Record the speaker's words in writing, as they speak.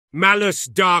Malus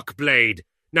Darkblade.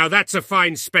 Now that's a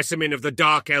fine specimen of the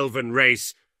Dark Elven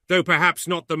race, though perhaps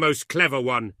not the most clever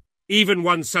one. Even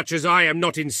one such as I am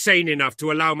not insane enough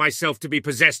to allow myself to be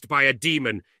possessed by a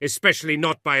demon, especially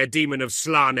not by a demon of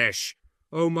Slaanesh.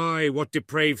 Oh my, what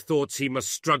depraved thoughts he must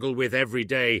struggle with every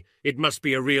day. It must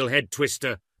be a real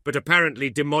head-twister. But apparently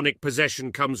demonic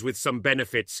possession comes with some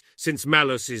benefits, since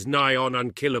Malus is nigh on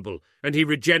unkillable, and he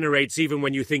regenerates even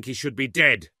when you think he should be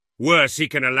dead. Worse, he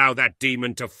can allow that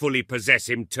demon to fully possess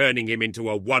him, turning him into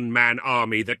a one-man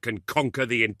army that can conquer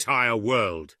the entire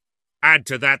world. Add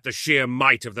to that the sheer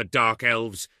might of the Dark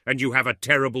Elves, and you have a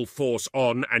terrible force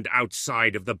on and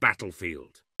outside of the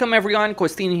battlefield. Welcome everyone,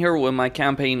 Questin here with my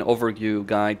campaign overview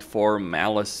guide for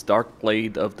Malus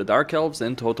Darkblade of the Dark Elves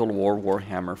in Total War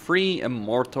Warhammer 3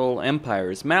 Immortal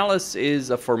Empires. Malus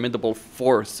is a formidable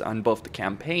force on both the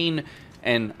campaign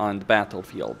and on the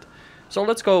battlefield. So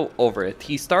let's go over it.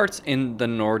 He starts in the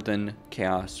Northern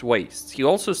Chaos Wastes. He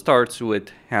also starts with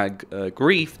Hag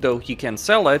Grief, though he can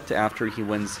sell it after he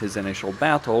wins his initial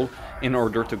battle in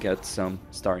order to get some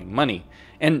starting money.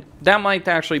 And that might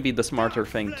actually be the smarter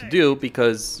thing to do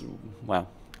because, well,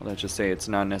 let's just say it's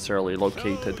not necessarily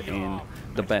located in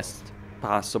the best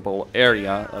possible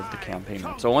area of the campaign.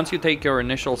 So once you take your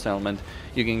initial settlement,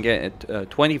 you can get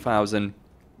 20,000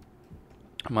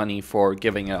 money for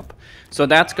giving up. So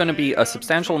that's going to be a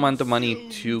substantial amount of money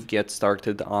to get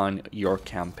started on your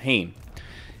campaign.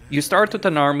 You start with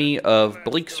an army of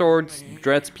Bleak Swords,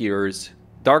 Dread Spears,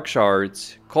 Dark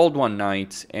Shards, Cold One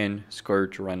Knights, and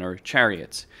Scourge Runner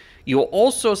Chariots. You'll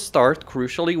also start,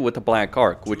 crucially, with a Black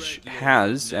Ark, which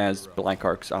has, as Black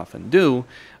Arks often do,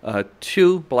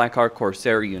 2 Black Ark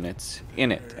Corsair units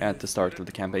in it at the start of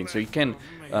the campaign. So you can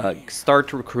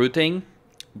start recruiting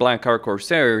Black Ark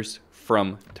Corsairs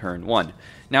from turn 1.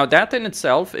 Now that in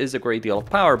itself is a great deal of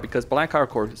power because Black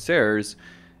Ark Corsairs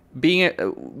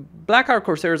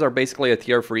are basically a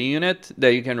tier 3 unit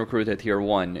that you can recruit at tier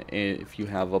 1 if you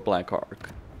have a Black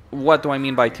Ark. What do I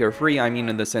mean by tier 3? I mean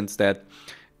in the sense that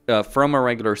from a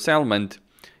regular settlement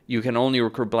you can only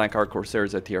recruit Black Ark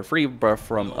Corsairs at tier 3, but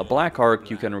from a Black Ark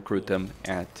you can recruit them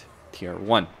at tier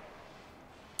 1.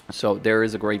 So there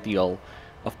is a great deal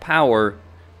of power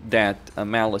that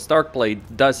Malus Darkblade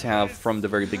does have from the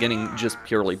very beginning, just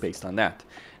purely based on that.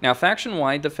 Now,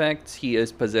 faction-wide effects, he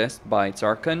is possessed by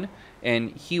Zarkon,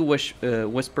 and he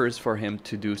whispers for him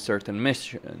to do certain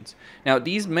missions. Now,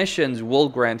 these missions will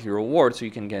grant you rewards, so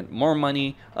you can get more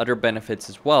money, other benefits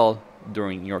as well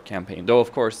during your campaign, though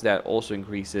of course that also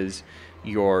increases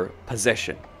your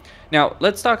possession. Now,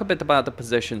 let's talk a bit about the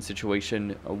possession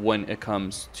situation when it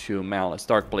comes to Malus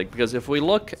Darkblade, because if we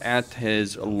look at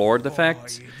his Lord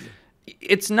effects,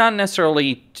 it's not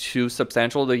necessarily too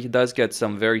substantial, though he does get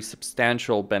some very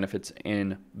substantial benefits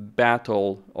in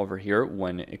battle over here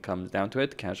when it comes down to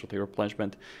it. Casualty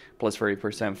replenishment, plus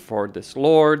 30% for this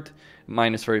Lord,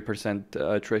 minus 30%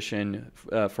 attrition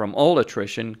from all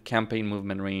attrition, campaign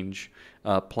movement range,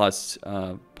 plus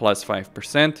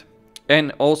 5%.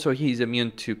 And also he's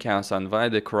immune to Chaos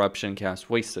Undivided, Corruption, Chaos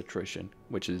Waste Attrition,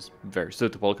 which is very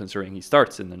suitable considering he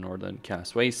starts in the Northern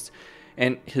Chaos Wastes.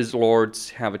 And his lords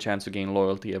have a chance to gain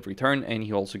loyalty every turn, and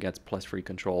he also gets plus 3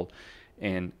 control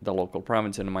in the local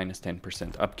province and a minus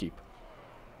 10% upkeep.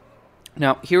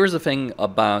 Now, here's the thing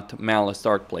about Malus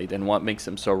Darkblade and what makes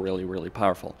him so really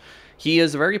powerful. He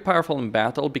is very powerful in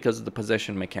battle because of the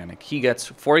possession mechanic. He gets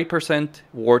 40%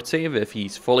 ward save if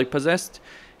he's fully possessed.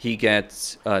 He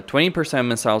gets 20%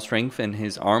 missile strength in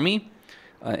his army,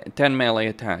 10 melee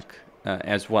attack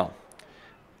as well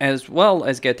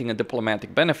as getting a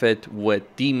diplomatic benefit with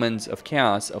Demons of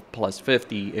Chaos of plus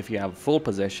 50 if you have full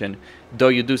possession, though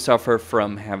you do suffer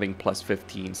from having plus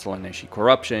 15 Slaaneshi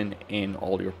corruption in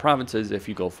all your provinces if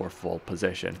you go for full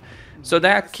possession. So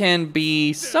that can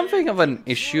be something of an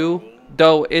issue,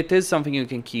 though it is something you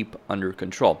can keep under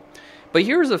control. But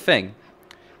here's the thing.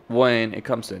 When it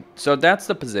comes to it. So that's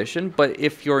the position, but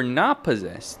if you're not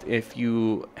possessed, if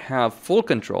you have full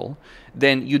control,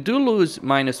 then you do lose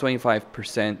minus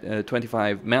 25%,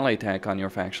 25 melee attack on your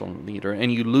faction leader,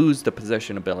 and you lose the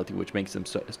possession ability, which makes him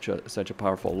such a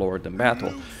powerful lord in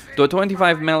battle. So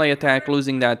 25 melee attack,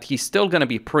 losing that, he's still going to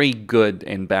be pretty good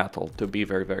in battle, to be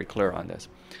very clear on this.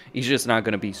 He's just not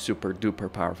going to be super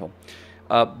duper powerful.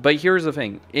 But here's the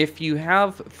thing, if you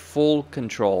have full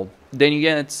control, then you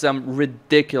get some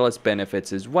ridiculous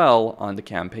benefits as well on the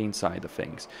campaign side of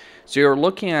things. So you're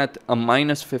looking at a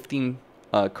minus 15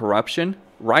 corruption,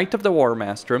 right of the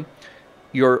Warmaster.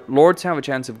 Your lords have a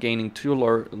chance of gaining 2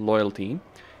 loyalty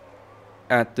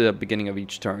at the beginning of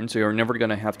each turn, so you're never going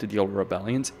to have to deal with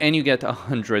rebellions, and you get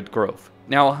 100 growth.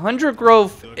 Now 100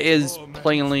 growth is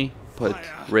plainly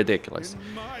output ridiculous.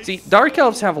 See, Dark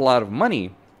Elves have a lot of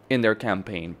money in their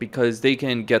campaign because they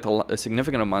can get a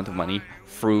significant amount of money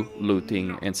through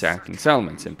looting and sacking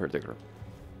settlements in particular.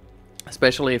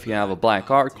 Especially if you have a Black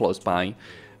Ark close by.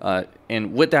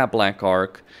 And with that Black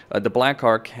Ark, the Black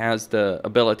Ark has the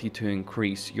ability to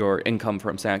increase your income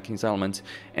from sacking settlements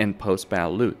and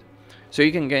post-battle loot. So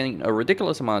you can gain a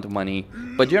ridiculous amount of money,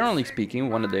 but generally speaking,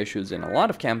 one of the issues in a lot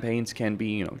of campaigns can be,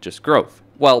 you know, just growth.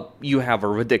 Well, you have a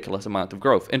ridiculous amount of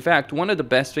growth. In fact, one of the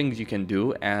best things you can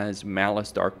do as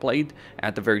Malus Darkblade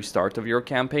at the very start of your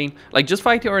campaign, like just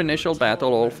fight your initial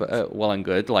battle all well and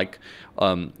good, like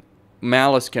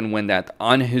Malus can win that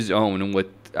on his own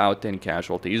without any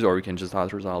casualties, or you can just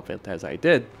auto-resolve it as I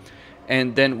did.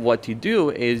 And then what you do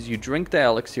is you drink the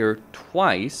elixir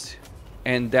twice,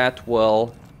 and that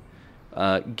will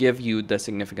give you the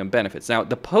significant benefits. Now,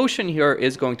 the potion here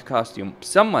is going to cost you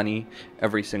some money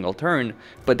every single turn,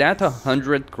 but that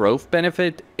 100 growth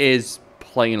benefit is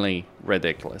plainly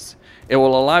ridiculous. It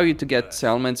will allow you to get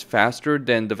settlements faster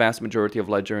than the vast majority of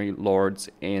legendary lords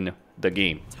in the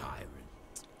game.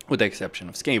 With the exception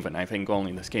of Skaven. I think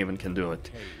only the Skaven can do it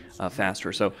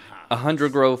faster. So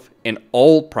 100 growth in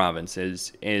all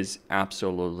provinces is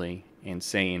absolutely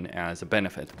insane as a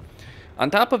benefit. On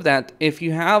top of that, if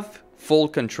you have full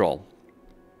control,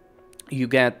 you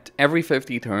get every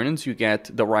 50 turns, you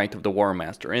get the right of the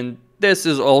Warmaster. And this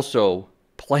is also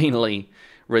plainly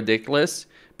ridiculous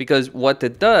because what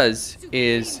it does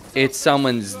is it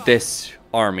summons this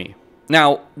army.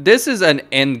 Now, this is an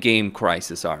endgame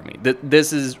crisis army.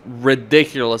 This is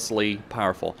ridiculously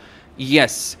powerful.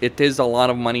 Yes, it is a lot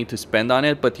of money to spend on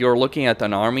it, but you're looking at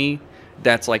an army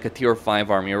that's like a tier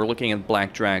 5 army. You're looking at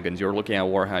Black Dragons, you're looking at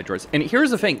War Hydras. And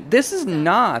here's the thing, this is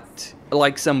not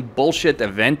like some bullshit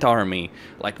event army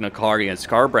like Nakari and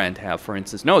Skarbrand have, for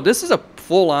instance. No, this is a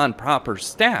full-on proper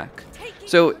stack.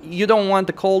 So you don't want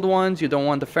the cold ones, you don't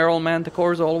want the feral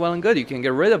manticores, all well and good. You can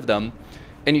get rid of them.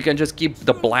 And you can just keep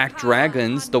the Black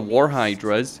Dragons, the War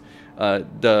Hydras,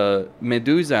 the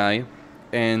Medusae,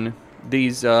 and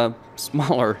these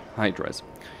smaller Hydras.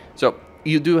 So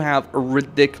you do have a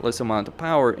ridiculous amount of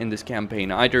power in this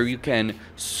campaign. Either you can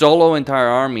solo entire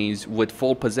armies with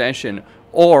full possession,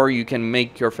 or you can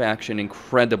make your faction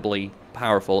incredibly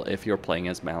powerful if you're playing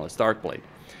as Malus Darkblade.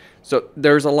 So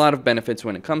there's a lot of benefits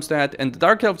when it comes to that, and the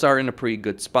Dark Elves are in a pretty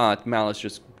good spot. Malus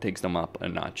just takes them up a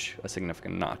notch, a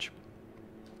significant notch.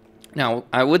 Now,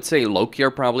 I would say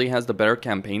Lokir probably has the better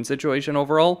campaign situation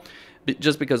overall,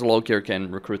 just because Lokir can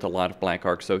recruit a lot of Black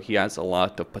Ark, so he has a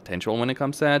lot of potential when it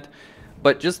comes to that.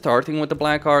 But just starting with the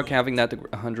Black Ark, having that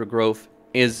 100 growth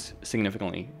is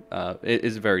significantly,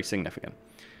 is very significant.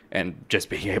 And just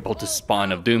being able to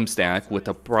spawn a Doomstack with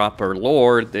a proper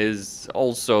Lord is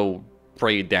also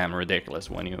pretty damn ridiculous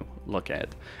when you look at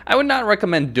it. I would not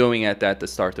recommend doing it at the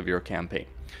start of your campaign.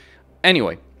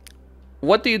 Anyway.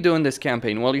 What do you do in this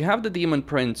campaign? Well, you have the Demon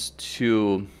Prince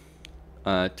to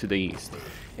the east,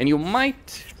 and you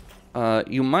might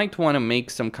want to make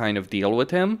some kind of deal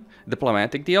with him,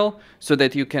 diplomatic deal, so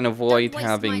that you can avoid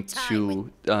having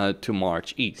to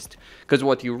march east. Because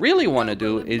what you really want to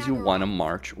do is you want to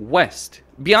march west.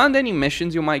 Beyond any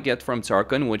missions you might get from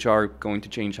Sarkhan, which are going to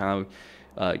change how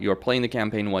you're playing the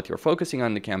campaign, what you're focusing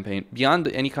on the campaign, beyond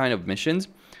any kind of missions,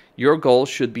 your goal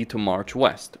should be to march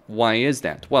west. Why is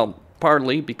that? Well,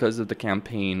 partly because of the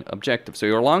campaign objective. So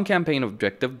your long campaign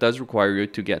objective does require you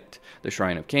to get the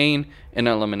Shrine of Cain and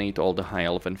eliminate all the High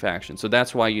Elven factions. So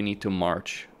that's why you need to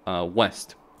march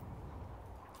west.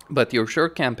 But your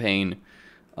short campaign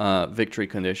victory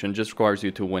condition just requires you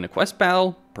to win a quest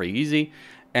battle, pretty easy,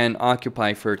 and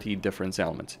occupy 30 different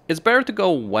settlements. It's better to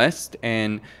go west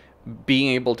and being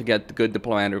able to get good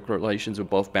diplomatic relations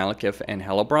with both Malekith and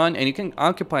Hellebrand, and you can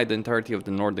occupy the entirety of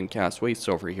the northern Cast Wastes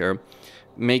over here,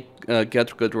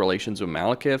 get good relations with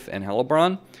Malekith and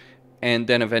Hellebrand, and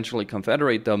then eventually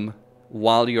confederate them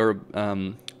while you're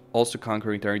also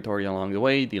conquering territory along the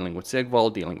way, dealing with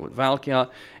Sigvald, dealing with Valkia,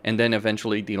 and then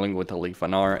eventually dealing with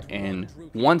Alifanar. And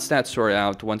once that's sorted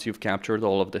out, once you've captured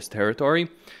all of this territory,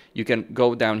 you can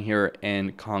go down here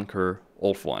and conquer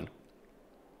Ulthuan.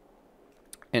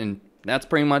 And that's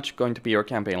pretty much going to be your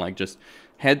campaign. Like, just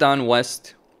head on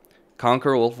west,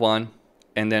 conquer Ulthuan,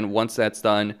 and then once that's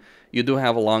done, you do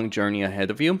have a long journey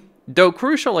ahead of you. Though,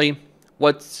 crucially,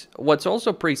 what's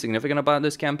also pretty significant about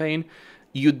this campaign,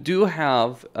 you do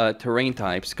have terrain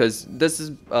types, because this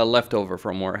is leftover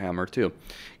from Warhammer 2.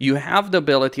 You have the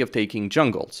ability of taking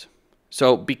jungles.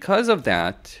 So, because of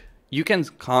that, you can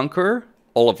conquer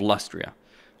all of Lustria.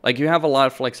 Like, you have a lot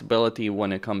of flexibility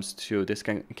when it comes to this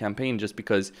campaign, just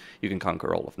because you can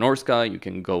conquer all of Norska, you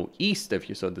can go east if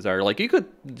you so desire. Like, you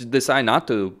could decide not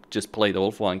to just play the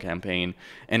Ulthuan campaign,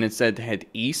 and instead head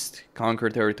east, conquer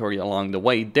territory along the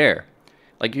way there.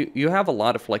 Like, you have a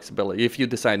lot of flexibility if you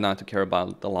decide not to care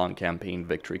about the long campaign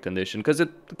victory condition, because it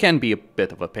can be a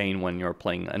bit of a pain when you're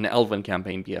playing an Elven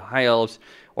campaign, be it High Elves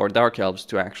or Dark Elves,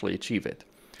 to actually achieve it.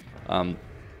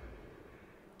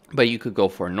 But you could go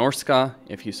for Norska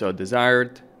if you so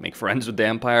desired, make friends with the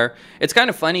Empire. It's kind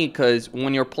of funny because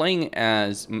when you're playing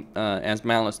as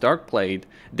Malus Darkblade,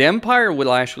 the Empire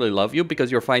will actually love you because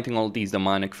you're fighting all these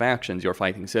demonic factions. You're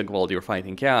fighting Sigvald, you're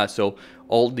fighting Chaos, so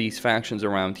all these factions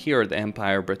around here, the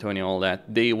Empire, Bretonnia, all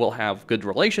that, they will have good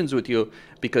relations with you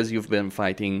because you've been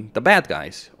fighting the bad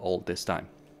guys all this time.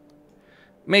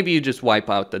 Maybe you just wipe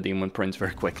out the Demon Prince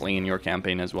very quickly in your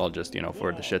campaign as well, just, you know,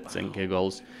 for the shits and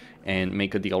giggles, and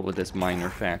make a deal with this minor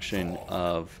faction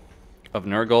of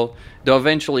Nurgle. Though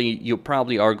eventually you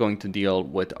probably are going to deal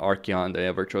with Archeon, the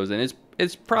Everchosen.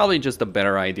 It's probably just a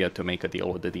better idea to make a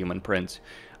deal with the Demon Prince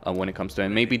when it comes to it.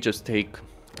 Maybe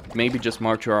just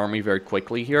march your army very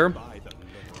quickly here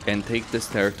and take this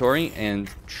territory and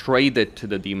trade it to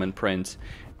the Demon Prince,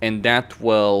 and that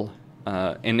will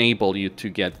enable you to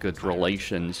get good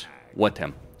relations with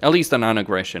him. At least a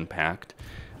non-aggression pact.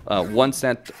 Once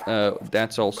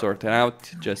that's all sorted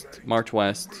out, just march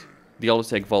west. Deal with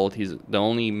Sigvald. He's the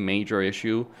only major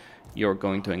issue you're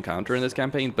going to encounter in this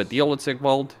campaign. But deal with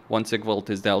Sigvald. Once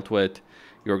Sigvald is dealt with,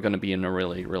 you're going to be in a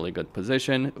really, really good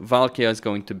position. Valkia is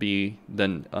going to be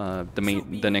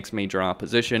the next major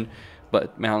opposition,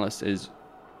 but Malus is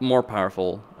more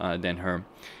powerful than her.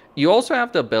 You also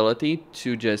have the ability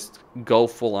to just go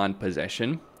full-on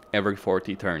possession every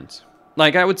 40 turns.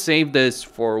 Like, I would save this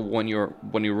for when you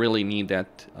really need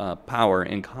that power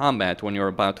in combat, when you're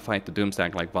about to fight the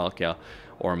Doomstack like Valkia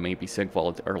or maybe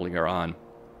Sigvald earlier on.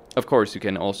 Of course, you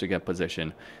can also get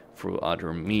possession through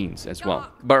other means as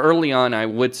well. But early on, I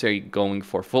would say going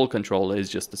for full control is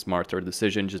just a smarter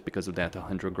decision, just because of that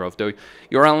 100 growth. Though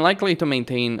you're unlikely to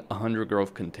maintain 100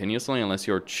 growth continuously unless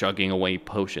you're chugging away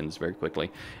potions very quickly.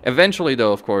 Eventually,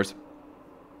 though, of course,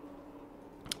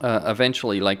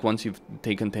 like once you've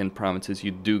taken 10 provinces,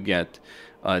 you do get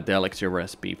the elixir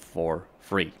recipe for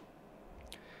free.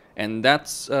 And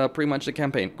that's pretty much the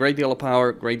campaign. Great deal of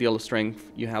power, great deal of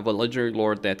strength. You have a legendary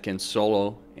lord that can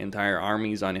solo entire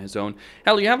armies on his own.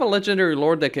 Hell, you have a legendary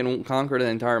lord that can conquer the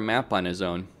entire map on his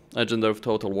own. Legend of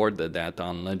Total War did that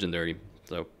on legendary.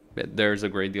 So there's a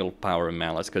great deal of power in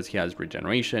Malus because he has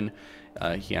regeneration,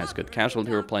 he has good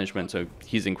casualty replenishment, so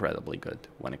he's incredibly good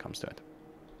when it comes to it.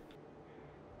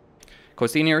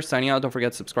 Costin here, signing out. Don't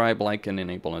forget to subscribe, like, and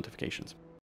enable notifications.